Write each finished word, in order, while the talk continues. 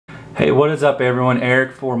Hey, what is up everyone?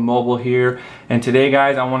 Eric for Mobile here, and today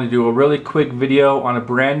guys I want to do a really quick video on a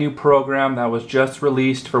brand new program that was just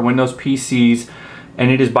released for Windows PCs, and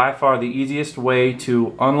it is by far the easiest way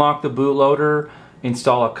to unlock the bootloader,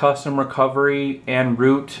 install a custom recovery, and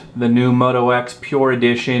root the new Moto X Pure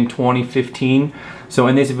Edition 2015. So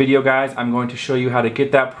in this video guys, I'm going to show you how to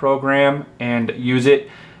get that program and use it.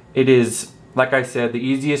 It is, like I said, the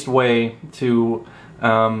easiest way to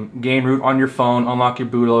gain root on your phone, unlock your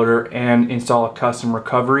bootloader, and install a custom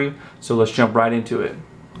recovery. So let's jump right into it.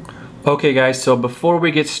 Okay guys, so before we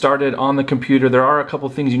get started on the computer, there are a couple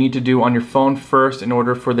things you need to do on your phone first in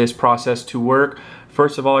order for this process to work.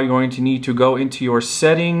 First of all, you're going to need to go into your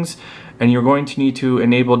settings, and you're going to need to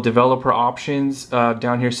enable developer options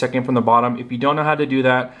down here second from the bottom. If you don't know how to do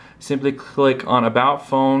that, simply click on About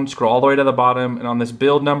Phone, scroll all the way to the bottom, and on this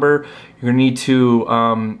build number, you're going to need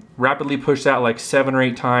to rapidly push that like 7 or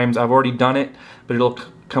 8 times. I've already done it, but it'll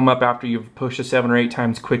come up after you've pushed it 7 or 8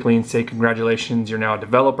 times quickly and say congratulations, you're now a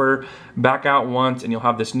developer. Back out once and you'll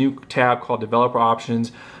have this new tab called Developer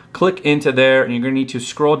Options. Click into there and you're going to need to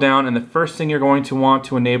scroll down, and the first thing you're going to want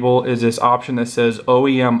to enable is this option that says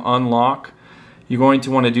OEM Unlock. You're going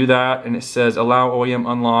to want to do that, and it says allow OEM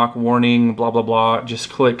unlock, warning, blah blah blah. Just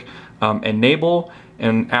click enable,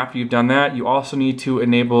 and after you've done that, you also need to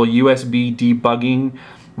enable USB debugging.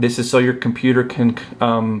 This is so your computer can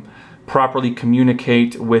properly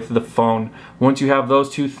communicate with the phone. Once you have those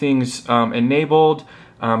two things enabled,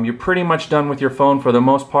 you're pretty much done with your phone for the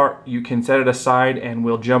most part. You can set it aside and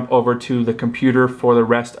we'll jump over to the computer for the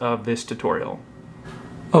rest of this tutorial.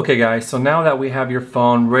 Okay guys, so now that we have your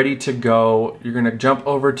phone ready to go, you're going to jump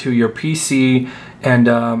over to your PC, and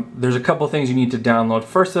there's a couple things you need to download.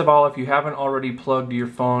 First of all, if you haven't already plugged your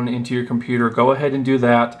phone into your computer, go ahead and do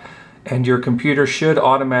that, and your computer should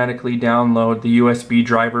automatically download the USB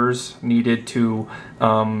drivers needed to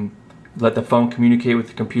let the phone communicate with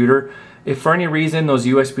the computer. If for any reason those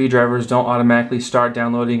USB drivers don't automatically start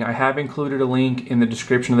downloading, I have included a link in the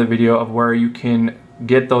description of the video of where you can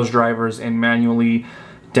get those drivers and manually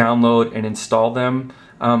download and install them.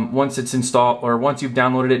 Once it's installed, or once you've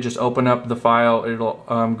downloaded it, just open up the file. It'll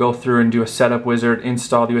go through and do a setup wizard,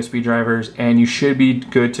 install the USB drivers, and you should be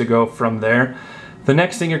good to go from there. The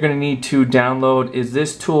next thing you're going to need to download is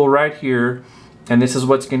this tool right here, and this is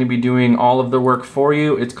what's going to be doing all of the work for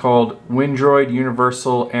you. It's called Windroid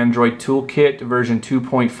Universal Android Toolkit version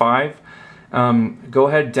 2.5. Go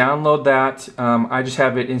ahead, download that. I just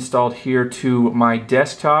have it installed here to my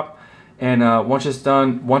desktop. And once it's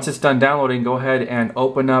done downloading, go ahead and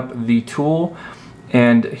open up the tool.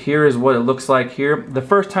 And here is what it looks like here. The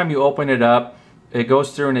first time you open it up, it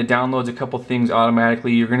goes through and it downloads a couple things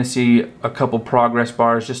automatically. You're going to see a couple progress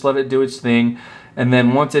bars. Just let it do its thing. And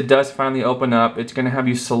then once it does finally open up, it's going to have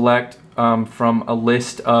you select from a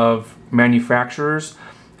list of manufacturers.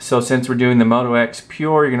 So since we're doing the Moto X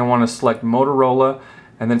Pure, you're going to want to select Motorola,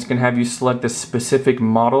 and then it's going to have you select the specific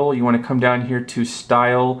model. You want to come down here to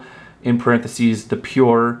Style, in parentheses, the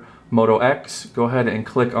Pure Moto X. Go ahead and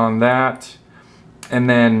click on that, and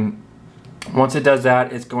then once it does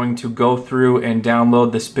that, it's going to go through and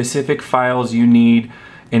download the specific files you need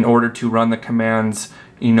in order to run the commands,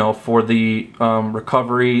 you know, for the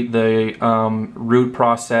recovery, the root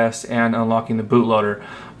process, and unlocking the bootloader.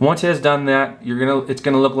 Once it has done that, it's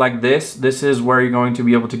gonna look like this. This is where you're going to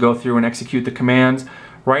be able to go through and execute the commands.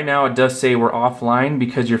 Right now it does say we're offline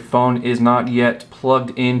because your phone is not yet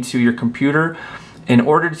plugged into your computer. In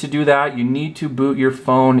order to do that, you need to boot your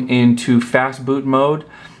phone into fast boot mode.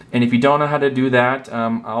 And if you don't know how to do that,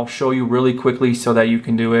 I'll show you really quickly so that you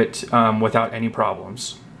can do it without any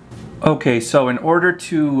problems. Okay, so in order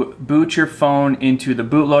to boot your phone into the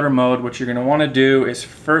bootloader mode, what you're going to want to do is,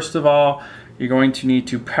 first of all, you're going to need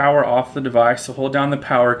to power off the device. So hold down the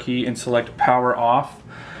power key and select power off.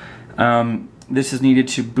 This is needed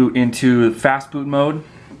to boot into fast boot mode.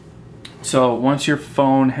 So once your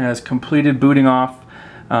phone has completed booting off,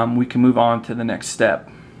 we can move on to the next step.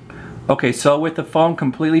 Okay, so with the phone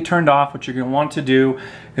completely turned off, what you're going to want to do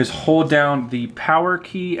is hold down the power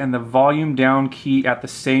key and the volume down key at the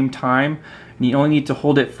same time. And you only need to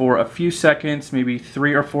hold it for a few seconds, maybe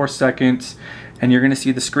 3 or 4 seconds, and you're going to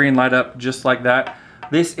see the screen light up just like that.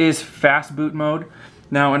 This is fast boot mode.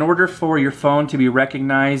 Now, in order for your phone to be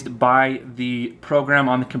recognized by the program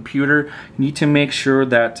on the computer, you need to make sure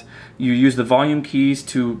that you use the volume keys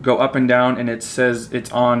to go up and down, and it says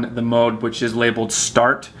it's on the mode which is labeled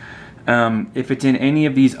Start. If it's in any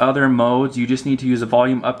of these other modes, you just need to use the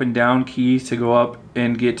volume up and down keys to go up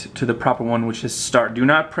and get to the proper one, which is Start. Do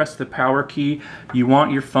not press the power key. You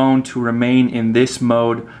want your phone to remain in this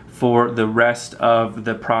mode for the rest of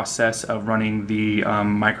the process of running the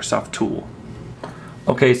Microsoft tool.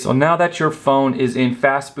 Okay, so now that your phone is in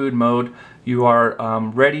fast boot mode, you are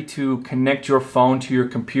ready to connect your phone to your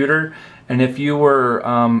computer. And if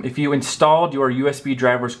you installed your USB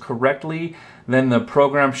drivers correctly, then the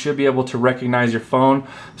program should be able to recognize your phone.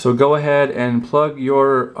 So go ahead and plug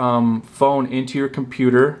your phone into your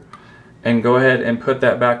computer, and go ahead and put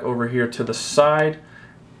that back over here to the side.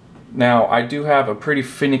 Now, I do have a pretty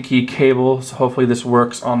finicky cable, so hopefully this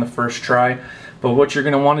works on the first try. But what you're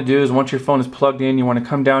going to want to do is, once your phone is plugged in, you want to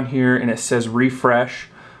come down here and it says refresh.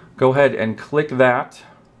 Go ahead and click that,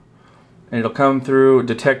 and it'll come through,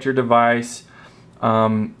 detect your device.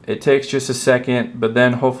 It takes just a second, but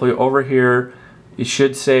then hopefully over here it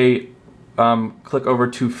should say click over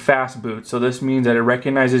to fast boot. So this means that it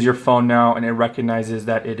recognizes your phone now, and it recognizes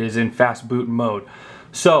that it is in fast boot mode.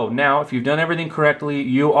 So now, if you've done everything correctly,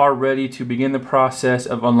 you are ready to begin the process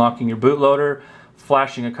of unlocking your bootloader,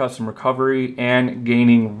 flashing a custom recovery, and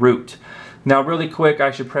gaining root. Now, really quick,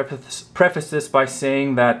 I should preface this by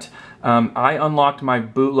saying that I unlocked my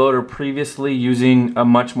bootloader previously using a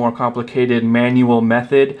much more complicated manual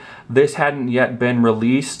method. This hadn't yet been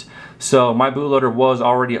released, so my bootloader was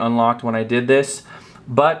already unlocked when I did this.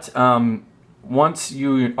 But once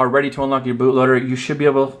you are ready to unlock your bootloader, you should be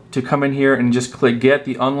able to come in here and just click get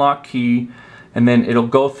the unlock key, and then it'll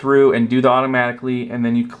go through and do that automatically, and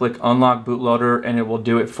then you click unlock bootloader and it will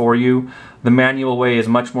do it for you. The manual way is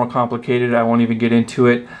much more complicated. I won't even get into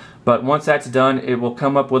it. But once that's done, it will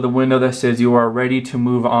come up with a window that says you are ready to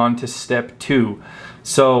move on to step 2.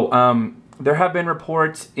 So there have been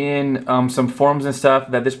reports in some forums and stuff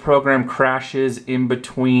that this program crashes in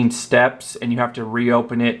between steps and you have to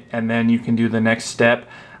reopen it and then you can do the next step.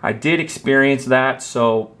 I did experience that,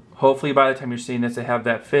 so hopefully by the time you're seeing this, I have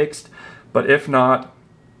that fixed. But if not,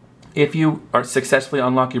 if you are successfully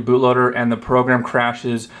unlock your bootloader and the program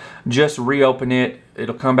crashes, just reopen it.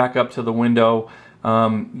 It'll come back up to the window.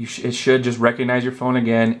 It should just recognize your phone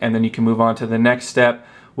again, and then you can move on to the next step,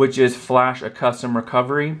 which is flash a custom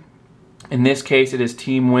recovery. In this case, it is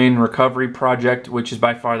Team Win Recovery Project, which is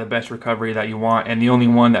by far the best recovery that you want and the only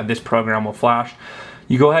one that this program will flash.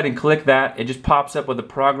 You go ahead and click that. It just pops up with a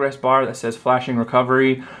progress bar that says flashing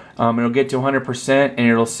recovery. It'll get to 100% and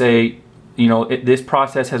it'll say, you know, this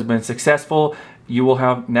process has been successful. You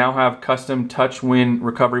will now have custom Touch Win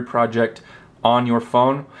Recovery Project on your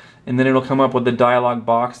phone. And then it'll come up with the dialog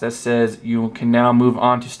box that says you can now move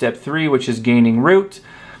on to step 3, which is gaining root.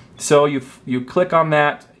 So you click on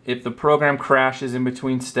that. If the program crashes in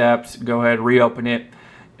between steps, go ahead, reopen it,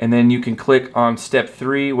 and then you can click on step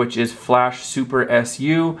 3, which is flash Super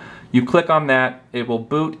SU. You click on that, it will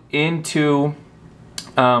boot into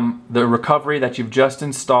the recovery that you've just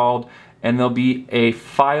installed, and there'll be a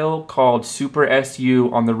file called Super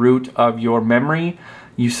SU on the root of your memory.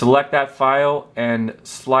 You select that file and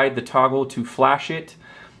slide the toggle to flash it.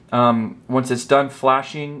 Once it's done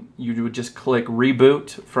flashing, you would just click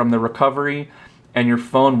reboot from the recovery, and your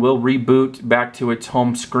phone will reboot back to its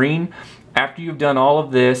home screen. After you've done all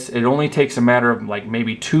of this, it only takes a matter of like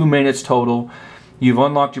maybe 2 minutes total. You've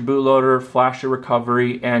unlocked your bootloader, flashed your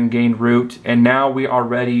recovery, and gained root, and now we are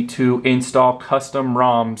ready to install custom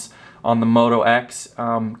ROMs on the Moto X,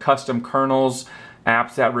 custom kernels,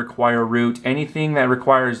 apps that require root, anything that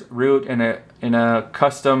requires root in a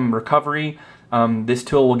custom recovery. This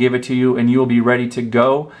tool will give it to you and you will be ready to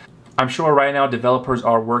go. I'm sure right now developers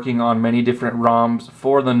are working on many different ROMs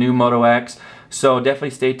for the new Moto X, so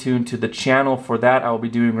definitely stay tuned to the channel for that. I will be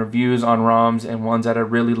doing reviews on ROMs and ones that I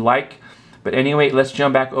really like. But anyway, let's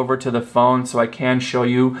jump back over to the phone so I can show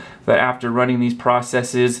you that after running these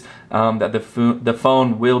processes, that the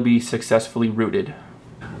phone will be successfully rooted.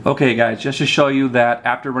 Okay guys, just to show you that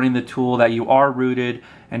after running the tool that you are rooted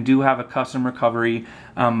and do have a custom recovery,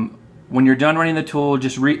 when you're done running the tool,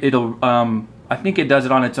 just I think it does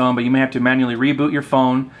it on its own, but you may have to manually reboot your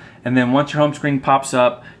phone, and then once your home screen pops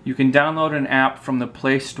up, you can download an app from the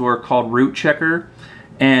Play Store called Root Checker,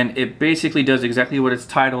 and it basically does exactly what its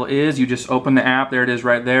title is. You just open the app, there it is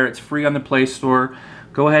right there. It's free on the Play Store.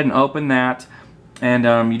 Go ahead and open that,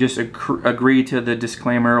 and you just agree to the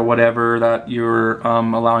disclaimer or whatever that you're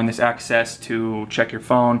allowing this access to check your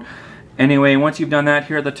phone. Anyway, once you've done that,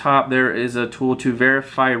 here at the top there is a tool to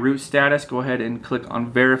verify root status. Go ahead and click on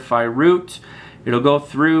verify root. It'll go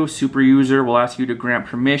through. Super user will ask you to grant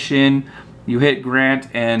permission. You hit grant,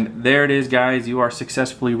 and there it is, guys. You are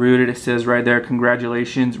successfully rooted. It says right there,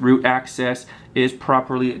 congratulations, root access is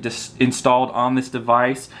properly installed on this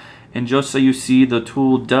device. And just so you see, the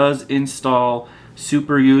tool does install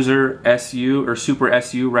Super User SU, or Super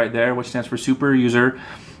SU right there, which stands for Super User.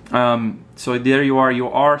 So there you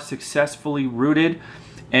are successfully rooted.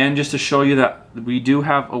 And just to show you that we do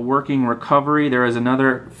have a working recovery, there is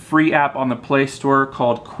another free app on the Play Store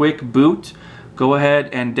called Quick Boot. Go ahead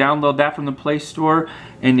and download that from the Play Store,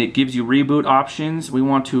 and it gives you reboot options. We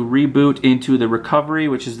want to reboot into the recovery,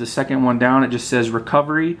 which is the second one down. It just says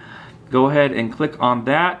recovery. Go ahead and click on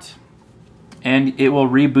that, and it will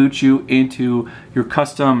reboot you into your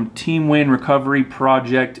custom TeamWin recovery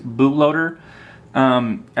project bootloader.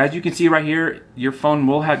 As you can see right here, your phone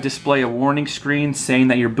will display a warning screen saying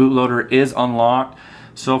that your bootloader is unlocked.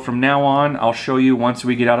 So from now on, I'll show you once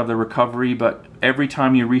we get out of the recovery, but every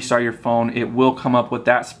time you restart your phone, it will come up with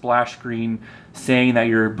that splash screen saying that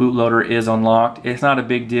your bootloader is unlocked. It's not a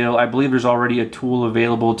big deal. I believe there's already a tool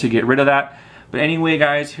available to get rid of that. But anyway,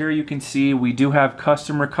 guys, here you can see we do have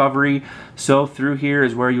custom recovery. So through here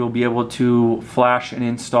is where you'll be able to flash and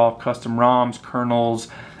install custom ROMs, kernels,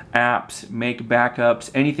 apps, make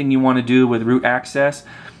backups, anything you want to do with root access.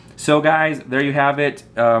 So guys, there you have it.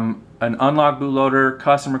 An unlocked bootloader,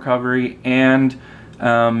 custom recovery, and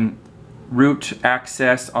root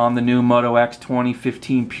access on the new Moto X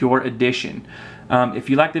 2015 Pure Edition. If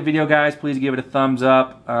you liked the video, guys, please give it a thumbs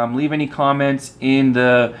up. Leave any comments in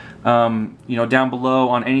the down below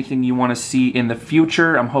on anything you want to see in the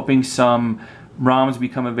future. I'm hoping some ROMs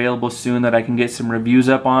become available soon that I can get some reviews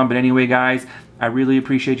up on. But anyway, guys, I really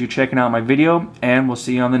appreciate you checking out my video, and we'll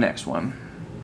see you on the next one.